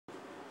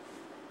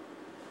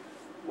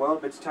Well,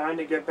 it's time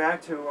to get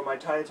back to my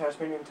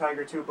Tasmanian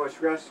Tiger 2 Bush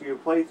Rescue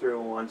playthrough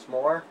once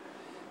more.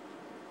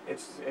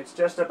 It's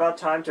just about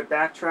time to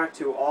backtrack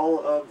to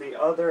all of the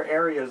other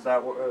areas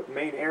that were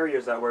main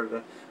areas that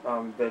were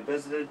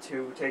visited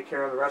to take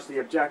care of the rest of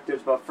the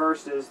objectives. But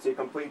first is to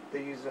complete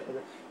these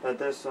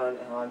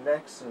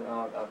next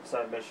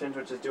set of missions,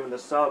 which is doing the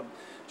sub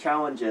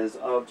challenges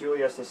of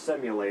Julius'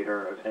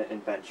 simulator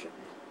invention.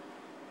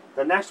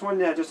 The next one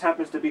just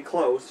happens to be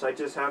close. I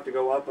just have to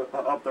go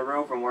up the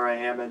road from where I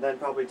am and then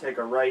probably take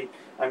a right.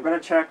 I'm going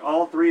to check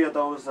all three of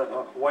those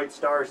white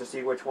stars to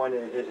see which one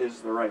is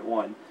the right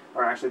one.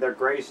 Or actually, they're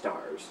gray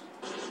stars.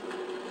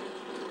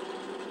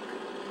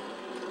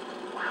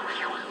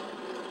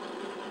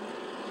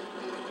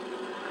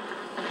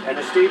 And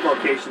the Steve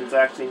location is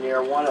actually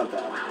near one of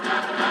them.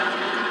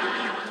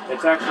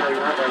 It's actually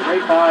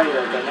right by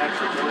the next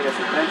Julius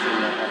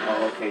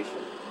invention location.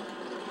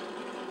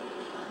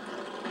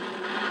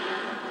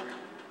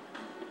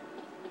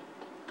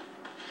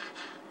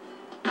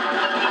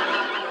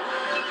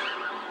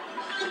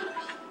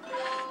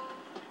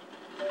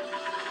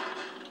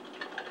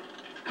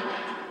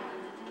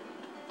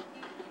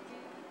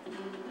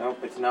 Nope,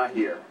 it's not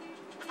here.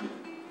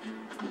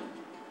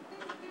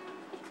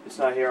 It's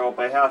not here.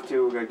 I have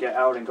to get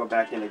out and go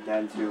back in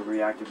again to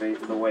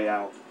reactivate the way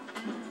out.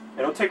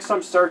 It'll take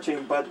some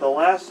searching, but the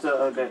last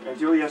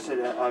Julius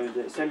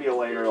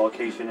simulator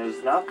location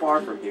is not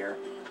far from here.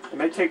 It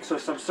may take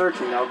some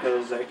searching though,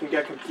 because it can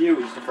get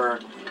confused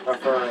for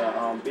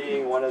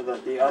being one of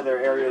the other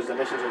areas the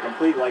missions are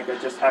complete, like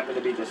it just happened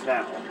to be just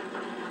now.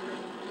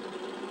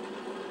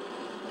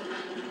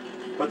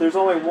 But there's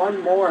only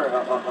one more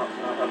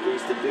of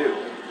these to do.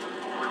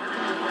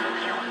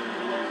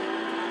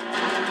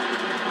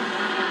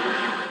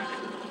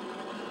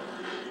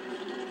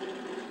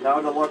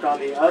 Now to look on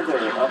the other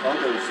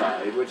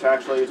side, which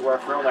actually is where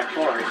Fronek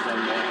Forest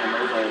and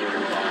those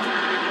areas are.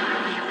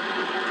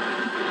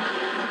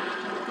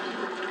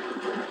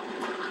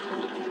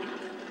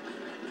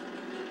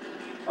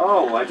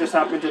 Oh, I just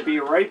happened to be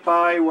right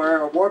by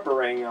where a warper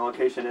ring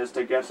location is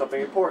to get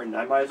something important.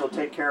 I might as well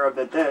take care of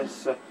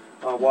this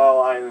while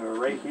I'm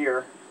right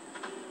here.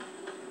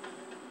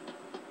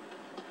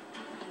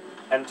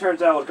 And it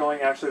turns out I was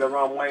going actually the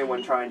wrong way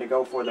when trying to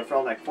go for the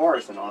Fronek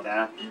Forest and all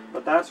that.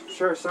 But that's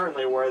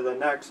certainly where the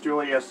next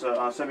Julius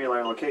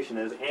simulator location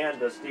is, and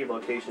the Steve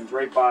location's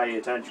right by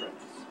its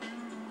entrance.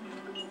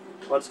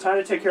 Well, it's time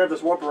to take care of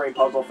this warper ring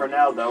puzzle for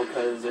now, though,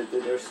 because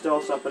there's still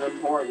something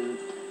important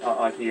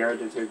here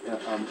to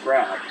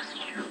grab.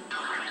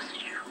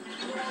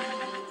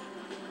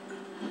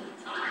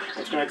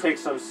 It's going to take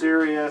some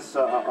serious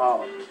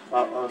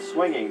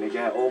swinging to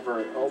get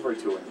over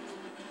to it.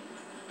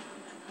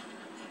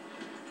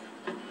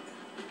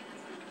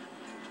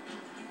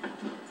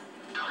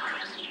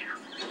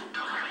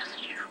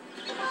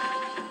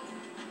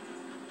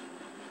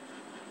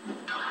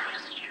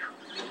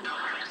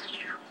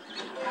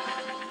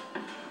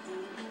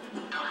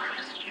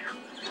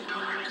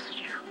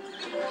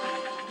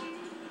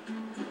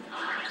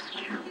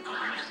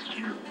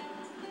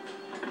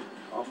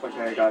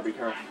 Okay, I gotta be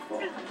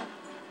careful.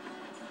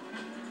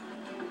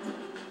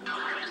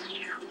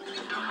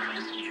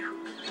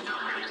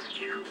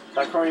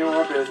 That cranial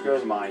orb is as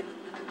good as mine.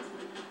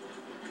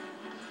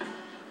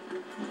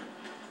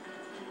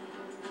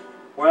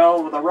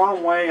 Well, the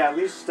wrong way at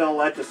least still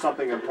led to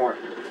something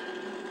important.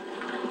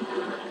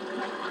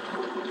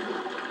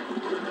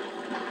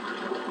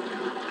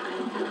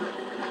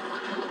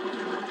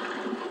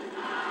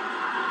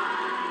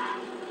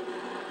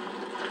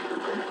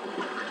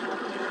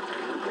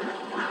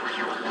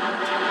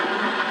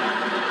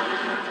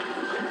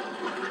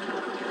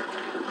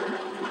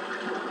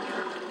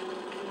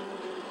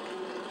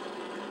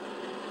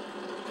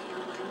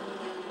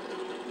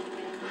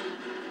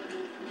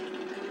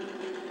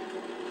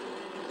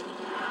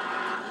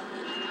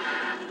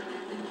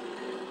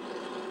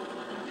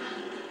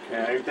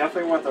 Okay, I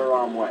definitely went the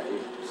wrong way,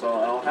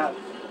 so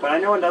but I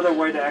know another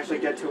way to actually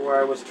get to where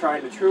I was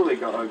trying to truly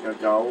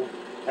go,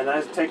 and that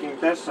is taking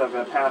this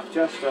path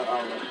just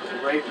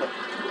right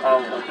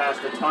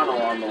past the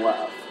tunnel on the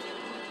left.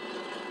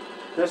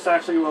 This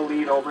actually will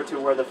lead over to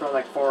where the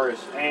Fronek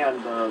Forest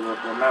and the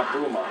Mount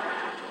Boom are,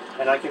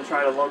 and I can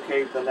try to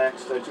locate the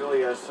next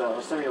Julius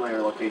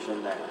simulator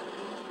location there.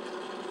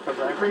 Because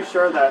I'm pretty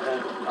sure that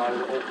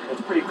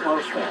it's pretty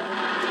close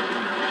there.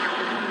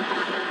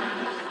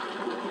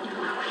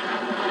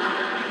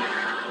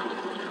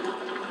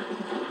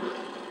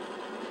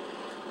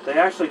 They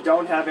actually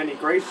don't have any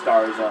gray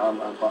stars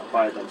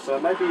by them, so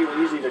it might be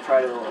easy to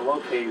try to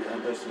locate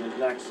this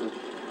next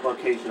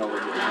location over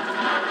here.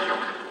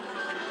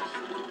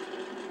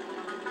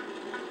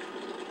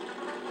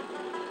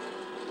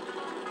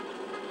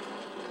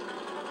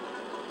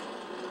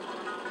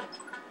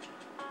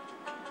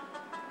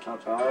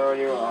 Okay, I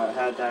already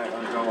had that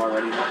go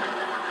already.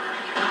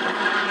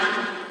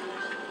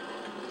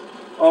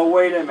 Oh,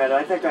 wait a minute,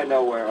 I think I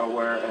know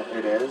where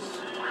it is.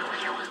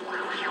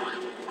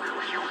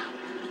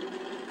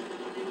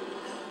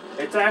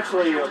 It's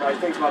actually, I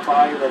think,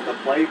 by the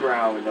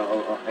playground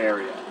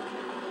area.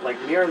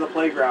 Like, near the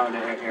playground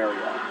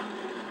area.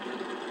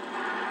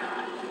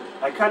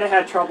 I kind of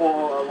had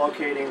trouble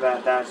locating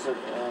that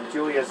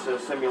Julius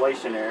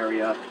simulation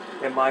area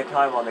in my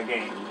time on the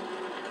game.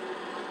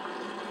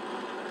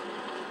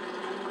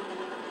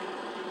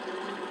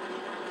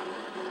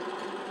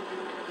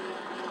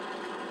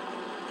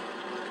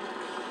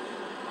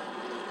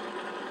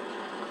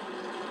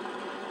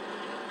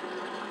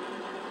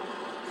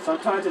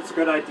 Sometimes it's a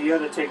good idea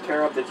to take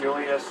care of the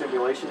Julius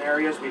simulation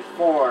areas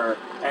before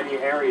any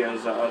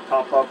areas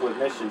pop up with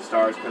mission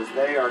stars, because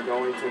they are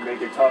going to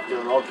make it tough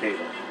to locate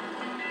it.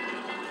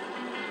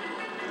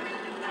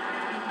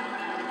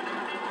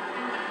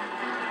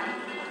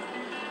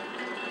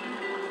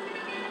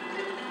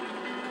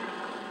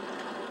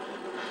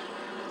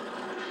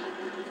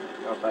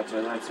 Oh,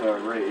 that's a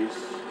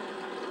race.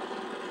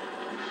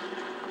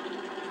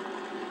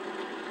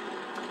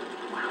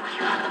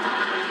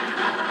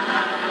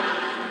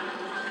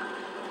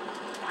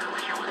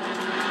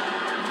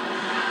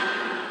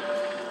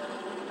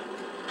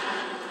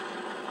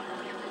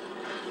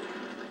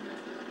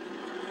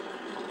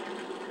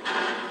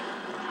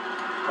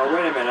 Oh,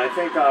 wait a minute, I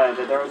think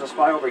that there was a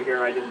spy over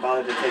here I didn't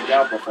bother to take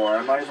out before.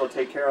 I might as well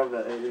take care of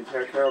him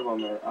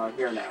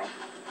here now.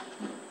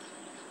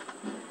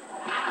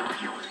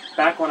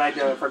 Back when I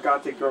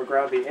forgot to go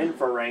grab the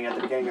info ring at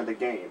the beginning of the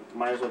game.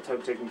 Might as well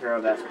taking care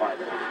of that spy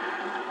there.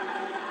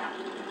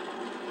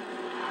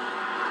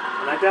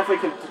 And I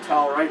definitely can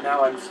tell right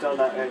now I'm still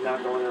not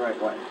going the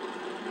right way.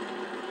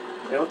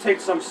 It'll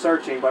take some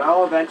searching, but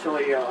I'll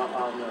eventually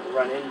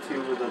run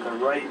into the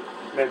right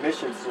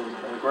missions,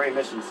 gray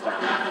mission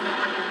style.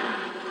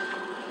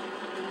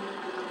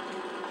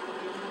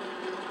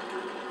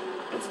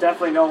 It's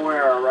definitely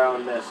nowhere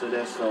around this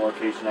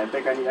location. I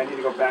think I need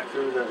to go back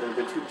through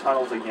the two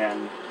tunnels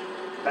again,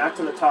 back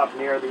to the top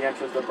near the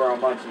entrance of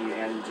Burromunchi,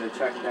 and to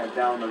check that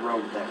down the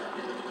road there.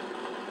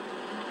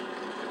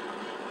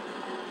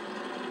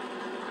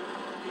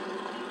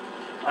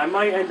 I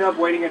might end up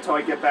waiting until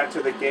I get back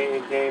to the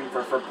game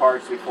for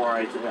parts before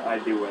I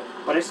do it.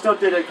 But I still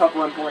did a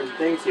couple important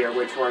things here,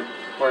 which were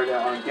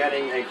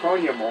getting a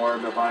chromium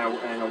orb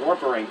and a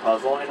warp ring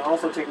puzzle, and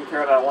also taking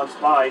care of that one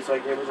spy, so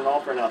it was an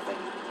all for nothing.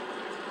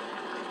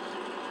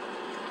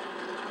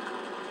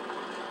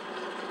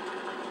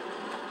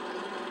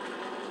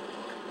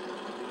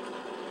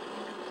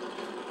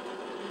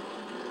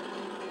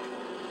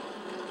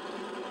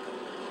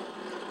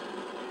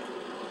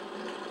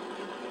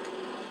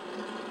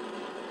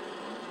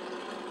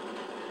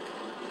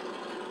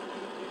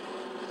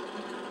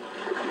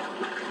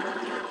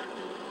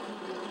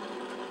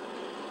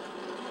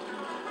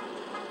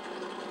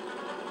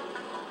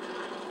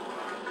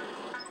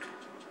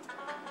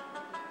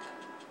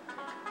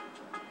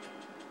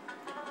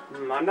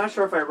 I'm not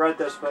sure if I read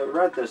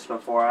this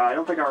before. I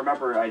don't think I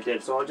remember I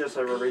did, so I'll just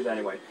read it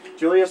anyway.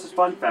 Julius's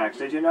fun facts.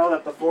 Did you know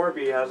that the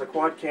 4B has a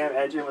quad-cam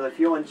engine with a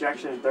fuel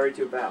injection and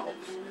 32 valves?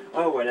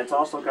 Oh, and it's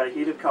also got a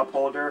heated cup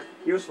holder,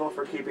 useful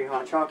for keeping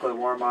hot chocolate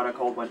warm on a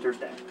cold winter's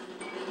day.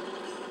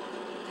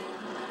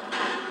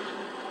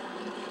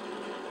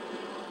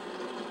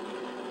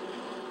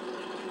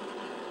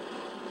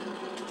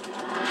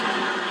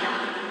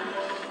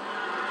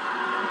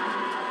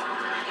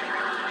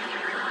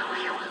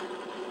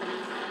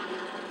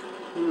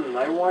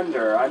 I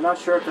wonder. I'm not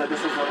sure if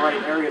this is the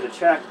right area to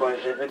check, but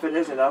if it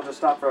isn't, I'll just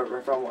stop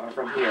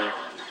from here.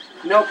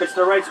 Nope, it's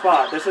the right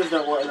spot. This is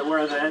the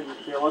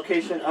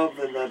location of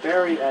the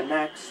very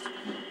next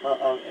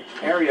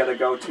area to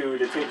go to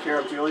take care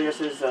of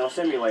Julius's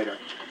simulator.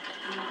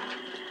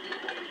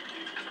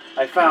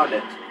 I found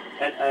it,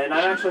 and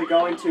I'm actually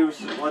going to.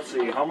 Let's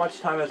see, how much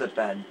time has it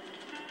been?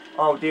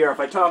 Oh dear, if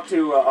I talk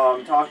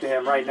to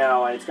him right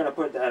now, it's going to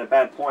put at a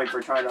bad point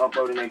for trying to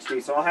upload in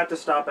HD. So I'll have to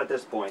stop at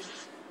this point.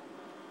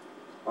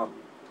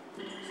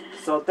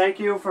 So thank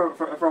you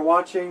for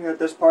watching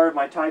this part of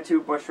my Tai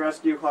 2 Bush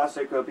Rescue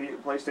Classic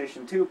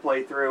PlayStation 2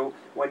 playthrough.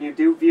 When you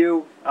do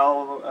view,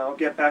 I'll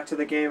get back to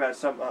the game at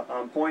some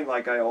point,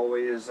 like I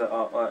always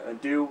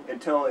do,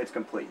 until it's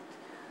complete.